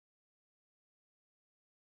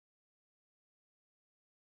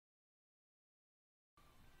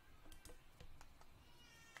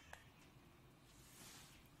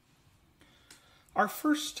Our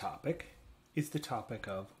first topic is the topic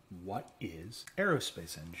of what is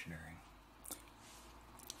aerospace engineering?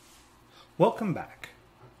 Welcome back.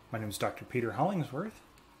 My name is Dr. Peter Hollingsworth.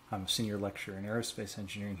 I'm a senior lecturer in aerospace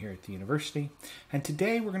engineering here at the university, and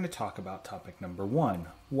today we're going to talk about topic number 1,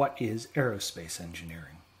 what is aerospace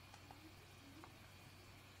engineering?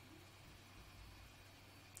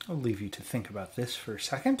 I'll leave you to think about this for a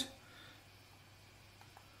second.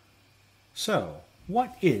 So,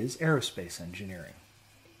 what is aerospace engineering?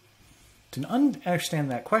 To understand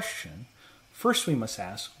that question, first we must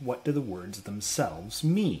ask, what do the words themselves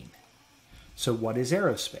mean? So what is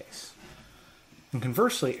aerospace? And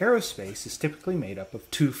conversely, aerospace is typically made up of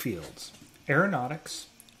two fields, aeronautics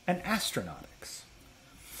and astronautics.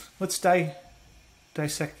 Let's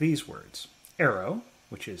dissect these words. Aero,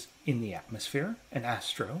 which is in the atmosphere, and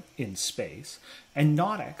astro, in space, and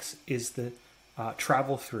nautics is the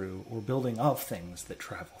travel through or building of things that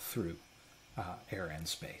travel through air and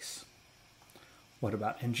space. What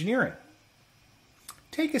about engineering?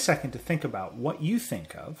 Take a second to think about what you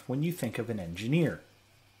think of when you think of an engineer.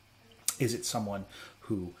 Is it someone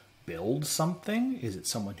who builds something? Is it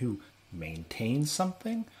someone who maintains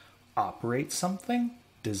something, operates something,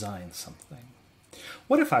 designs something?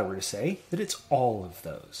 What if I were to say that it's all of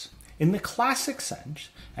those? In the classic sense,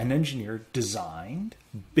 an engineer designed,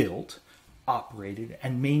 built, operated,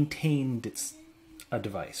 and maintained a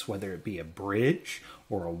device, whether it be a bridge,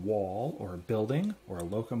 or a wall, or a building, or a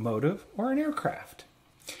locomotive, or an aircraft.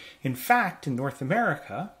 In fact, in North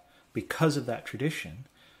America, because of that tradition,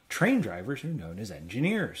 train drivers are known as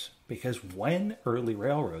engineers, because when early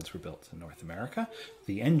railroads were built in North America,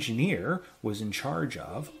 the engineer was in charge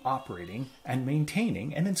of operating and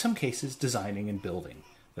maintaining, and in some cases designing and building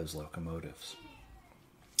those locomotives.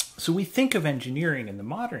 So we think of engineering in the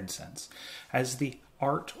modern sense as the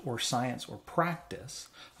art or science or practice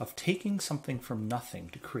of taking something from nothing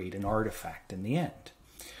to create an artifact in the end.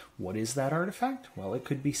 What is that artifact? Well, it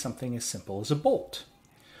could be something as simple as a bolt,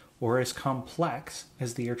 or as complex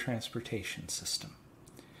as the air transportation system.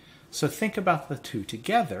 So think about the two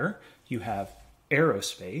together. You have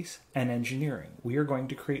aerospace and engineering. We are going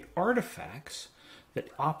to create artifacts that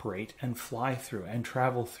operate and fly through and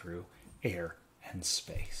travel through air and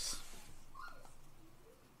space.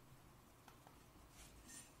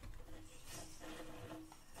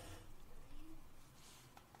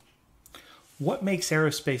 What makes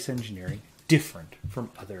aerospace engineering different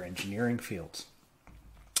from other engineering fields?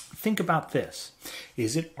 Think about this.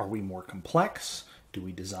 Are we more complex? Do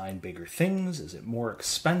we design bigger things? Is it more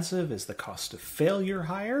expensive? Is the cost of failure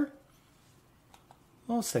higher?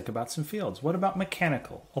 Well, let's think about some fields. What about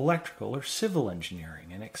mechanical, electrical, or civil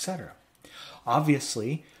engineering, and etc.?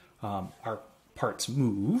 Obviously, our parts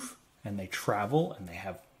move, and they travel, and they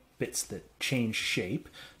have bits that change shape,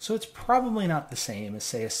 so it's probably not the same as,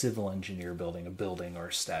 say, a civil engineer building a building or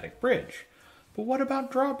a static bridge. But what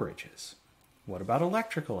about drawbridges? What about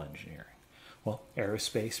electrical engineering? Well,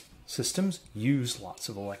 aerospace systems use lots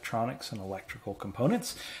of electronics and electrical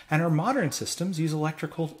components, and our modern systems use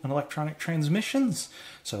electrical and electronic transmissions,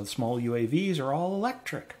 so the small UAVs are all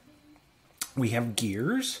electric. We have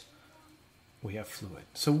gears, we have fluid.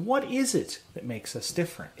 So what is it that makes us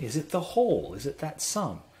different? Is it the whole? Is it that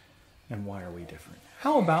sum? And why are we different?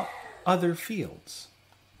 How about other fields?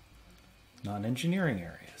 Non-engineering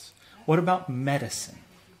areas. What about medicine?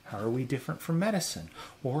 How are we different from medicine?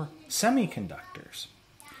 Or semiconductors?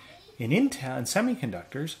 In Intel and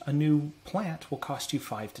semiconductors, a new plant will cost you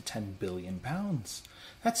 5 to 10 billion pounds.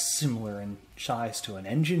 That's similar in size to an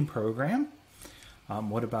engine program.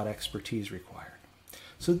 What about expertise required?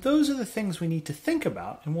 So those are the things we need to think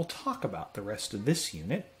about, and we'll talk about the rest of this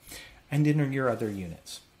unit and in your other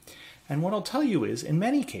units. And what I'll tell you is, in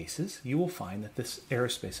many cases, you will find that this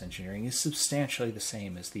aerospace engineering is substantially the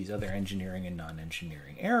same as these other engineering and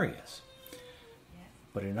non-engineering areas.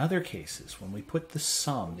 But in other cases, when we put the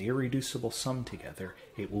sum, the irreducible sum together,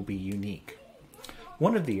 it will be unique.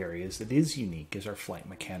 One of the areas that is unique is our flight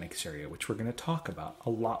mechanics area, which we're going to talk about a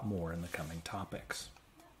lot more in the coming topics.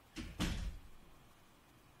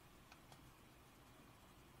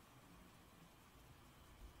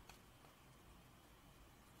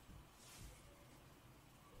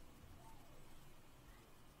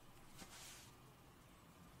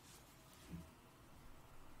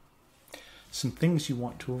 Some things you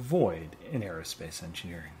want to avoid in aerospace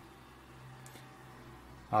engineering.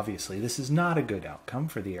 Obviously, this is not a good outcome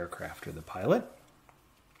for the aircraft or the pilot.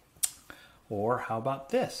 Or how about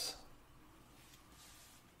this?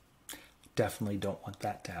 Definitely don't want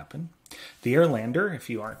that to happen. The Airlander, if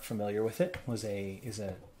you aren't familiar with it, is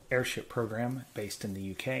a airship program based in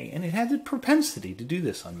the UK, and it had the propensity to do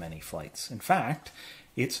this on many flights. In fact,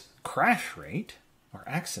 its crash rate, or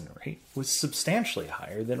accident rate, was substantially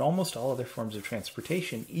higher than almost all other forms of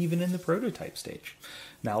transportation, even in the prototype stage.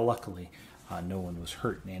 Now, luckily, no one was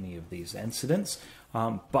hurt in any of these incidents,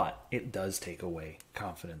 but it does take away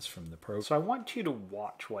confidence from the program. So I want you to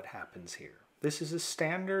watch what happens here. This is a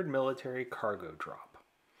standard military cargo drop.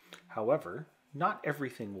 However, not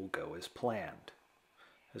everything will go as planned.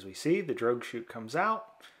 As we see, the drogue chute comes out,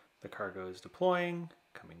 the cargo is deploying,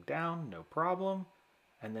 coming down, no problem,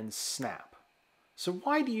 and then snap. So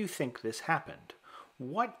why do you think this happened?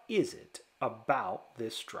 What is it about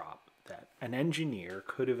this drop that an engineer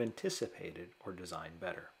could have anticipated or designed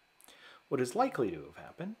better? What is likely to have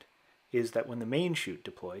happened is that when the main chute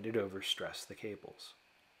deployed, it overstressed the cables.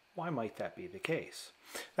 Why might that be the case?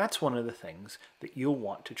 That's one of the things that you'll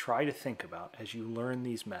want to try to think about as you learn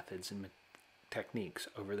these methods and techniques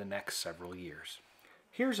over the next several years.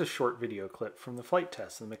 Here's a short video clip from the flight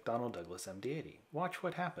test of the McDonnell Douglas MD-80. Watch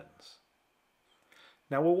what happens.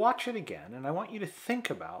 Now we'll watch it again, and I want you to think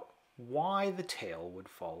about why the tail would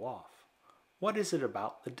fall off. What is it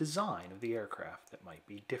about the design of the aircraft that might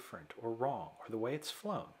be different or wrong, or the way it's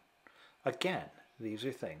flown? Again, these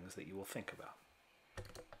are things that you will think about.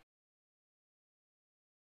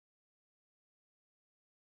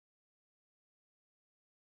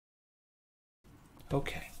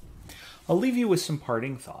 Okay, I'll leave you with some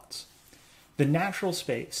parting thoughts. The natural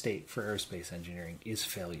state for aerospace engineering is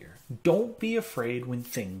failure. Don't be afraid when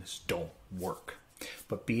things don't work,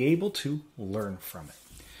 but be able to learn from it.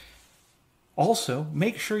 Also,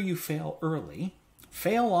 make sure you fail early,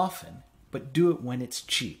 fail often, but do it when it's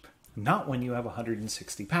cheap. Not when you have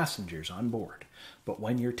 160 passengers on board, but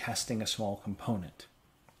when you're testing a small component,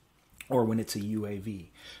 or when it's a UAV.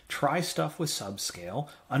 Try stuff with subscale,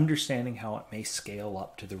 understanding how it may scale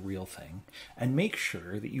up to the real thing, and make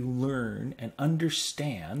sure that you learn and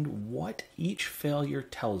understand what each failure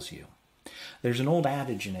tells you. There's an old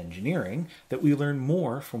adage in engineering that we learn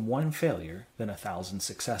more from one failure than 1,000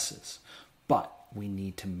 successes, but we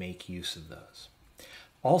need to make use of those.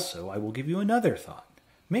 Also, I will give you another thought.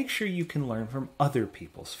 Make sure you can learn from other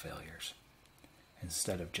people's failures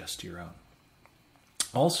instead of just your own.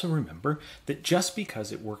 Also remember that just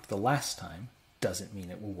because it worked the last time doesn't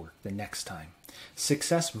mean it will work the next time.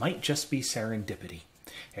 Success might just be serendipity.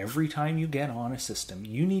 Every time you get on a system,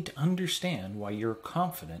 you need to understand why you're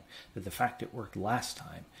confident that the fact it worked last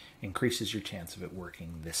time increases your chance of it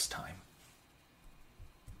working this time.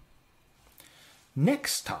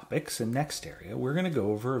 Next topics and next area, we're going to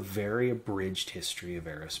go over a very abridged history of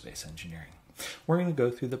aerospace engineering. We're going to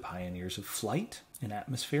go through the pioneers of flight and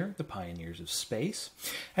atmosphere, the pioneers of space,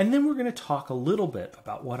 and then we're going to talk a little bit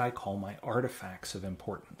about what I call my artifacts of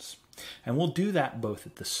importance. And we'll do that both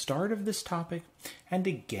at the start of this topic and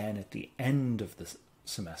again at the end of the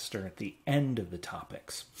semester, at the end of the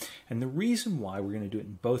topics. And the reason why we're going to do it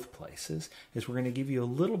in both places is we're going to give you a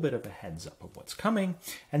little bit of a heads up of what's coming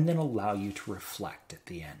and then allow you to reflect at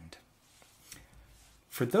the end.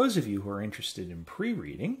 For those of you who are interested in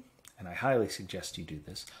pre-reading, and I highly suggest you do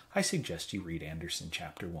this, I suggest you read Anderson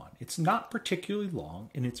Chapter 1. It's not particularly long,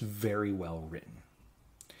 and it's very well written.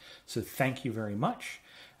 So thank you very much.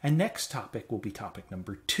 And next topic will be topic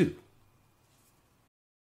number 2.